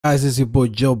Guys, it's your boy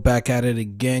Joe back at it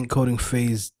again,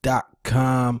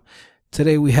 CodingPhase.com.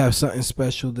 Today we have something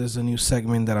special. There's a new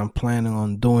segment that I'm planning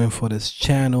on doing for this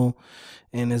channel,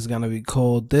 and it's gonna be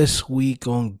called This Week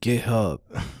on GitHub.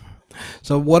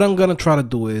 So what I'm gonna try to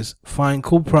do is find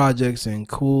cool projects and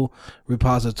cool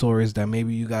repositories that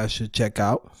maybe you guys should check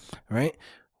out, right?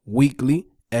 Weekly,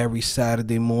 every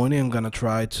Saturday morning, I'm gonna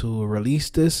try to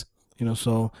release this,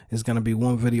 so it's gonna be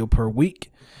one video per week.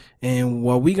 And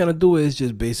what we're gonna do is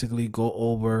just basically go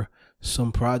over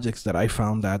some projects that I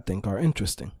found that I think are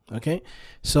interesting. Okay,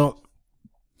 so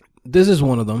this is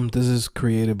one of them. This is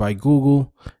created by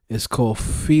Google. It's called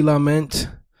Filament.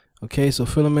 Okay, so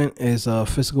Filament is a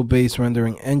physical-based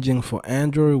rendering engine for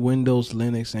Android, Windows,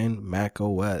 Linux, and Mac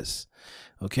OS.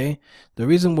 Okay, the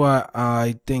reason why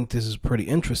I think this is pretty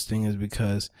interesting is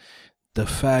because the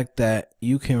fact that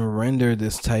you can render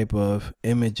this type of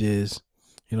images.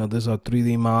 These are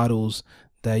 3D models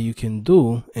that you can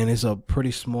do, and it's a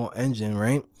pretty small engine,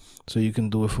 right? So you can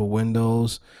do it for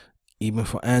Windows, even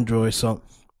for Android. So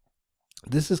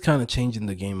this is kind of changing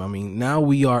the game. I mean, now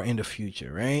we are in the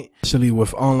future, right? Especially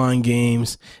with online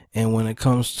games, and when it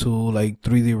comes to like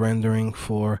 3D rendering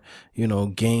for,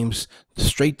 games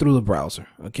straight through the browser.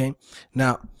 Okay,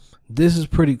 now this is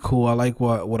pretty cool. I like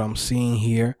what I'm seeing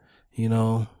here.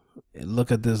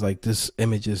 Look at this, like this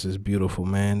images is beautiful,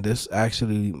 man. This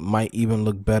actually might even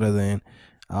look better than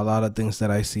a lot of things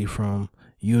that I see from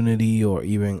Unity or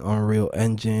even Unreal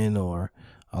Engine or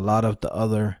a lot of the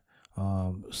other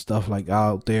stuff like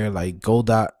out there, like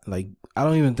Godot. Like I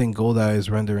don't even think Godot is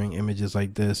rendering images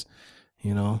like this.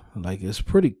 Like it's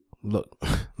pretty look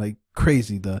like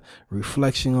crazy. The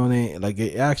reflection on it, like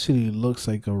it actually looks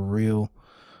like a real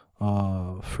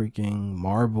freaking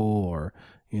marble or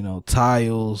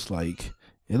tiles. Like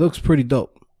it looks pretty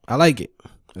dope. I like it.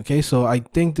 Okay, so I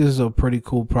think this is a pretty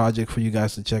cool project for you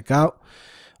guys to check out.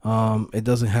 It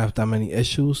doesn't have that many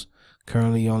issues.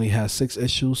 Currently only has 6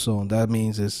 issues, so that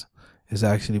means it's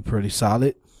actually pretty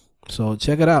solid. So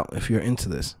check it out if you're into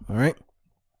this. All right,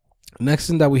 next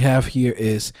thing that we have here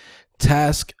is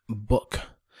Taskbook.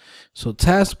 So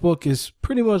Taskbook is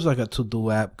pretty much like a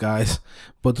to-do app, guys,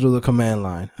 but through the command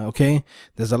line. Okay,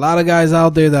 there's a lot of guys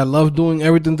out there that love doing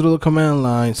everything through the command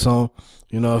line. So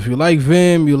if you like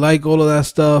Vim, you like all of that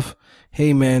stuff,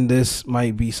 hey man, this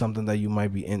might be something that you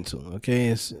might be into. Okay,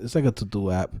 it's like a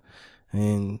to-do app,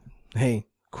 and hey,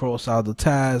 cross out the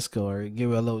task or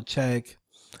give it a little check.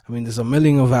 I mean, there's a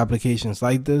million of applications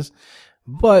like this,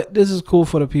 but this is cool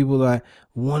for the people that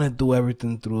want to do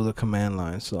everything through the command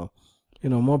line. So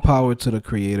more power to the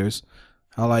creators.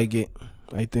 I like it.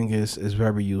 I think it's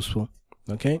very useful.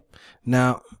 Okay,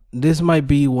 now this might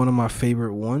be one of my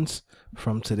favorite ones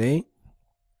from today.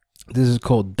 This is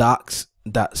called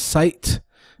Docz.site.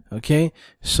 Okay,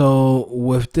 so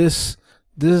with this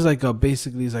is like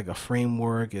basically it's like a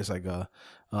framework. It's like a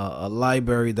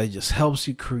library that just helps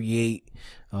you create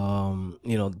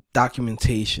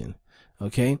documentation.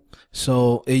 Okay,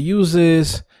 so it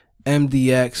uses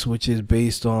MDX, which is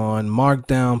based on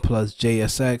Markdown plus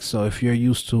JSX. So if you're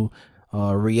used to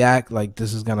React, like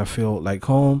this is gonna feel like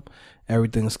home.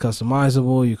 Everything's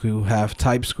customizable. You could have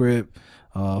TypeScript,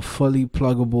 fully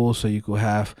pluggable, so you could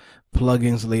have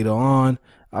plugins later on.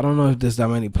 I don't know if there's that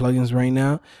many plugins right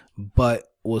now,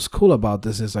 but what's cool about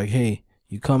this is like, hey,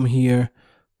 you come here,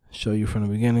 show you from the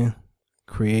beginning,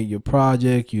 create your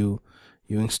project, you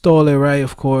install it, right?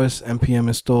 Of course, npm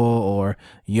install or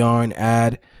yarn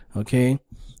add. Okay,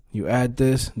 you add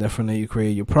this, then from there you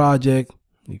create your project,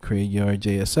 you create your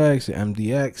JSX, your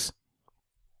MDX.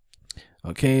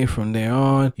 Okay, from there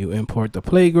on you import the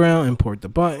playground, import the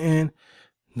button,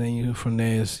 then from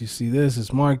there you see this is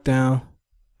Markdown,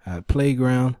 add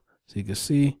playground, so you can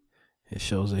see it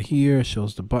shows it here. It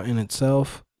shows the button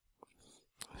itself,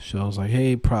 it shows like,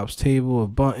 hey, props table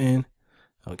of button.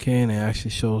 Okay, and it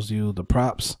actually shows you the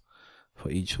props for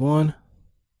each one.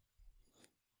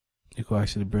 You can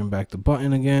actually bring back the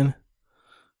button again,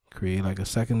 create like a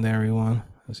secondary one.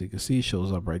 As you can see, it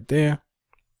shows up right there.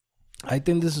 I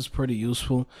think this is pretty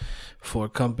useful for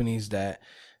companies that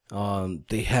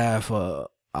they have a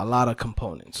lot of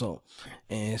components. So,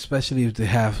 and especially if they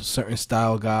have certain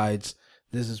style guides,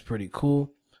 this is pretty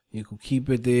cool. You can keep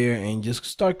it there and just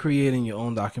start creating your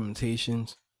own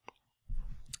documentations.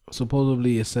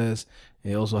 Supposedly it says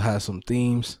it also has some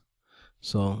themes.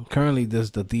 So currently this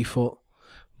is the default,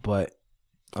 but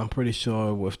I'm pretty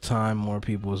sure with time more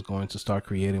people is going to start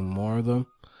creating more of them.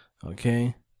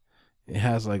 Okay, it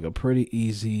has like a pretty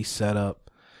easy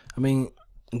setup. I mean,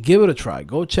 give it a try.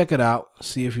 Go check it out,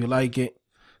 see if you like it.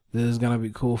 This is gonna be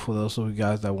cool for those of you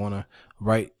guys that want to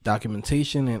write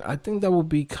documentation. And I think that would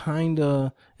be kind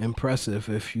of impressive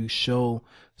if you show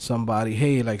somebody,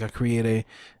 hey, like I created,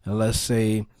 let's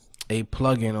say, a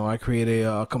plugin, or I created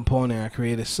a component, I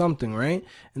created something, right?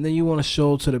 And then you want to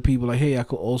show to the people like, hey, I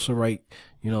could also write,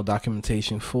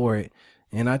 documentation for it.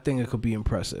 And I think it could be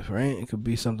impressive, right? It could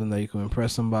be something that you can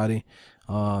impress somebody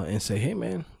and say, hey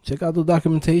man, check out the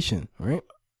documentation, right?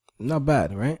 Not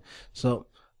bad, right? So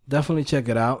definitely check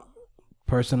it out.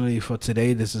 Personally, for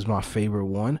today, this is my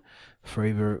favorite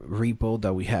repo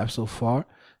that we have so far.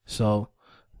 So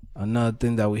another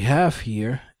thing that we have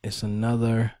here is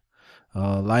another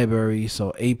library.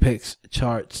 So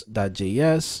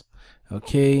Apexcharts.js.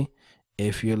 Okay,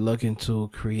 if you're looking to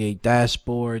create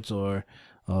dashboards or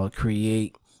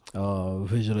create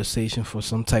visualization for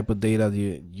some type of data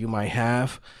that you might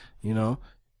have,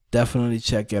 definitely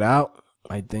check it out.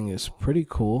 I think it's pretty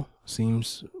cool.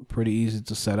 Seems pretty easy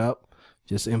to set up.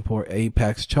 Just import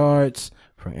Apexcharts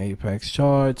from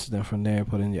Apexcharts. Then from there,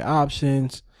 put in your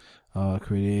options.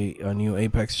 Create a new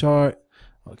Apexchart.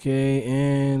 Okay,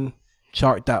 and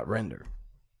chart.render.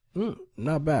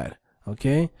 Not bad.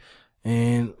 Okay,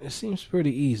 and it seems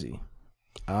pretty easy.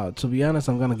 To be honest,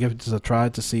 I'm gonna give this a try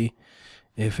to see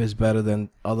if it's better than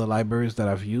other libraries that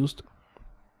I've used,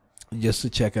 just to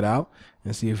check it out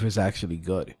and see if it's actually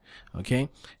good. Okay,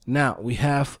 now we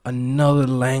have another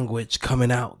language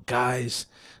coming out, guys.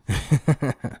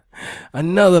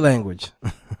 Another language.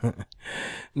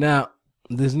 Now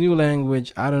this new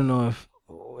language, I don't know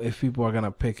if people are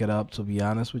gonna pick it up, to be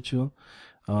honest with you.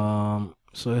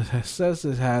 So it says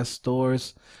it has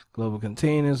stores, global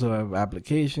containers, or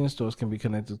applications. Stores can be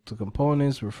connected to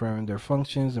components, referring their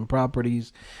functions and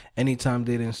properties. Anytime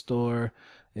data in store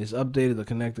is updated, the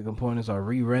connected components are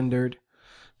re-rendered.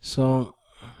 So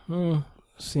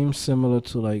seems similar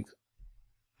to like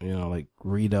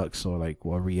Redux or like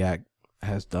what React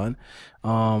has done.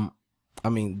 I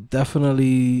mean,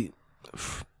 definitely,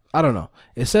 I don't know.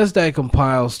 It says that it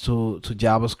compiles to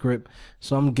JavaScript,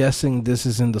 so I'm guessing this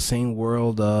is in the same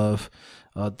world of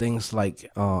things like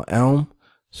Elm.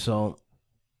 So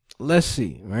let's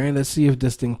see, right? Let's see if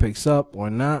this thing picks up or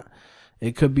not.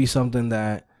 It could be something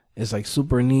that is like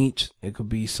super niche. It could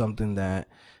be something that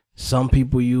some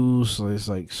people use. So it's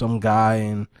like some guy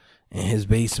in his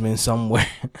basement somewhere,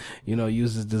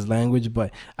 uses this language.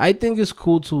 But I think it's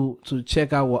cool to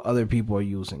check out what other people are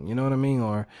using, you know what I mean,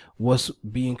 or what's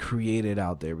being created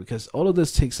out there, because all of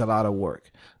this takes a lot of work,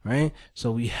 right?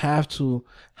 So we have to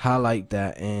highlight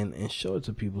that and show it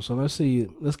to people. So let's see,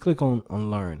 let's click on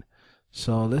learn.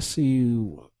 So let's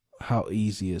see how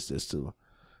easy is this to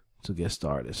get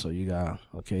started. So you got,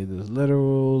 okay, there's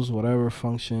literals, whatever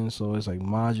functions. So it's like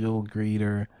module,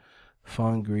 greeter,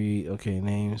 fun greet, okay,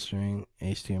 name, string,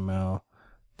 HTML,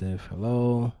 div,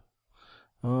 hello.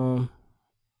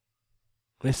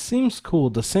 It seems cool.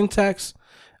 The syntax,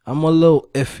 I'm a little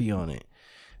iffy on it.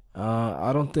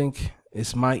 I don't think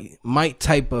it's my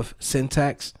type of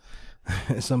syntax.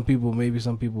 Maybe some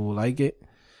people will like it,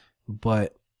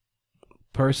 but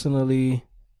personally,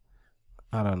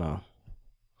 I don't know.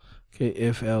 Okay,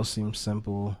 if else seems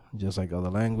simple, just like other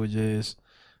languages.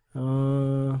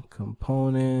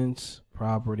 Components,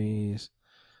 properties,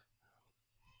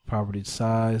 property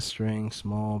size, string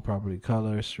small, property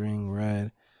color, string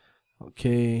red.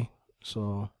 Okay,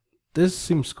 so this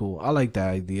seems cool. I like that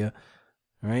idea.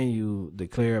 Right, you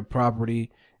declare a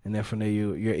property, and then from there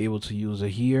you're able to use it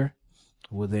here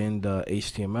within the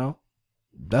HTML.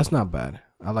 That's not bad.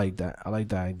 I like that. I like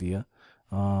that idea.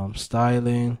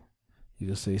 Styling, you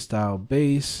can say style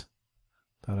base,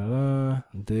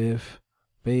 div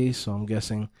base. So I'm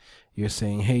guessing you're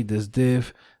saying, hey, this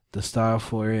div, the style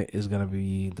for it is gonna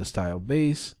be the style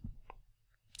base.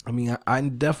 I mean, I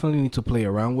definitely need to play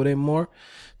around with it more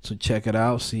to check it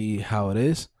out, see how it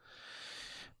is,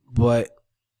 but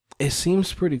it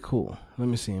seems pretty cool. Let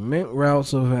me see. Mint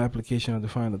routes of an application are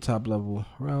defined the top level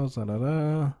routes.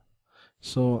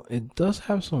 So it does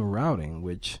have some routing,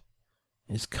 which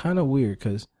is kind of weird,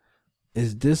 because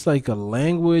is this like a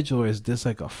language or is this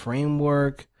like a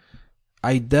framework?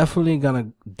 I definitely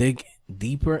gonna dig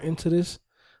deeper into this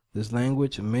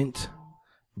language, Mint,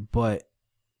 but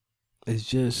it's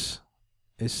just,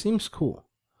 it seems cool.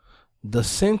 The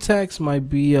syntax might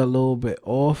be a little bit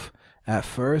off at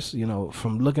first,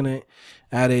 from looking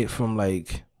at it from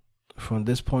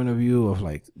this point of view of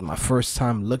like my first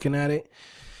time looking at it.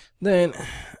 Then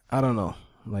I don't know,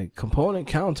 like component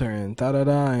counter and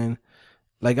and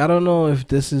like I don't know if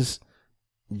this is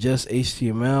just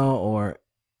HTML or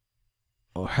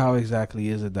how exactly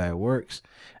is it that it works.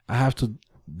 I have to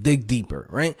dig deeper,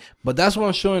 right? But that's why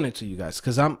I'm showing it to you guys,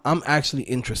 because I'm actually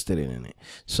interested in it.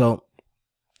 So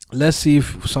let's see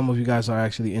if some of you guys are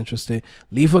actually interested.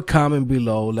 Leave a comment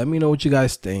below. Let me know what you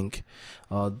guys think.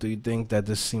 Do you think that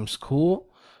this seems cool?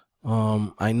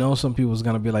 I know some people's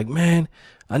gonna be like, man,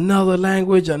 another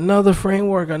language, another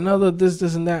framework, another this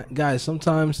and that. Guys,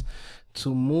 sometimes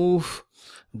to move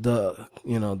the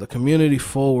community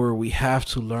forward, we have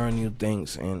to learn new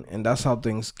things, and that's how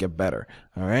things get better.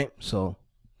 All right, so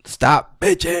stop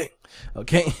bitching.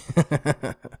 Okay.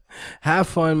 Have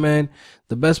fun, man.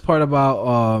 The best part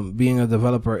about being a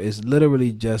developer is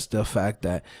literally just the fact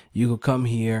that you could come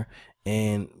here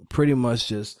and pretty much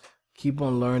just keep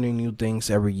on learning new things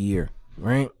every year,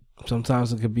 right?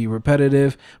 Sometimes it could be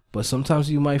repetitive, but sometimes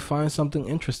you might find something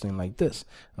interesting like this.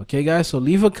 Okay, guys, so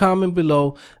leave a comment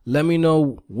below. Let me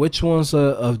know which ones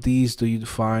of these do you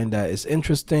find that is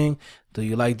interesting. Do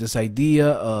you like this idea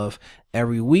of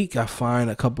every week I find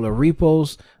a couple of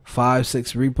repos,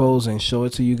 5-6 repos, and show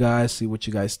it to you guys, see what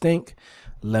you guys think?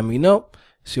 Let me know.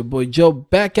 It's your boy Joe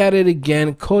back at it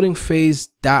again,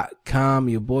 CodingPhase.com.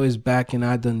 Your boy's back and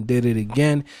I done did it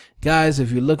again. Guys,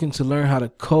 if you're looking to learn how to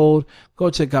code, go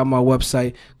check out my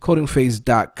website,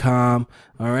 CodingPhase.com.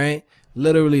 All right.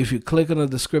 Literally, if you click on the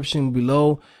description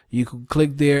below, you can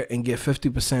click there and get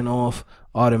 50% off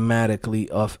automatically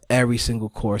of every single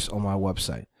course on my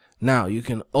website. Now, you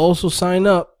can also sign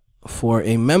up for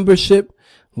a membership,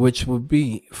 which would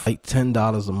be like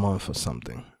 $10 a month or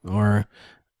something, or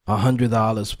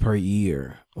 $100 per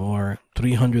year, or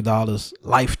 $300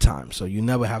 lifetime, so you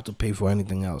never have to pay for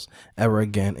anything else ever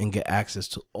again and get access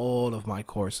to all of my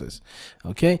courses.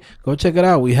 Okay, go check it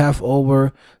out. We have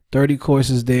over 30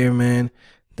 courses there, man,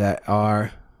 that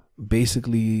are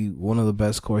basically one of the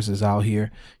best courses out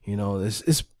here. You know,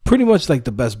 it's pretty much like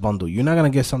the best bundle. You're not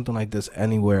gonna get something like this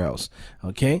anywhere else.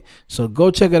 Okay, so go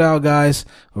check it out, guys.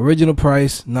 Original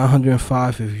price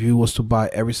 $905 if you was to buy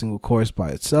every single course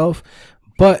by itself.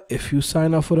 But if you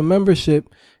sign up for the membership,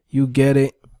 you get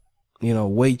it, you know,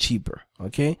 way cheaper.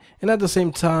 Okay. And at the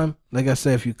same time, like I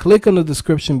said, if you click on the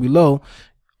description below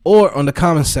or on the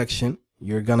comment section,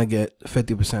 you're going to get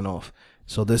 50% off.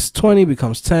 So this 20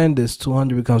 becomes 10, this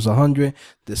 200 becomes 100,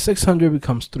 this 600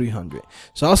 becomes 300.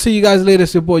 So I'll see you guys later.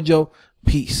 It's your boy Joe.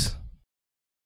 Peace.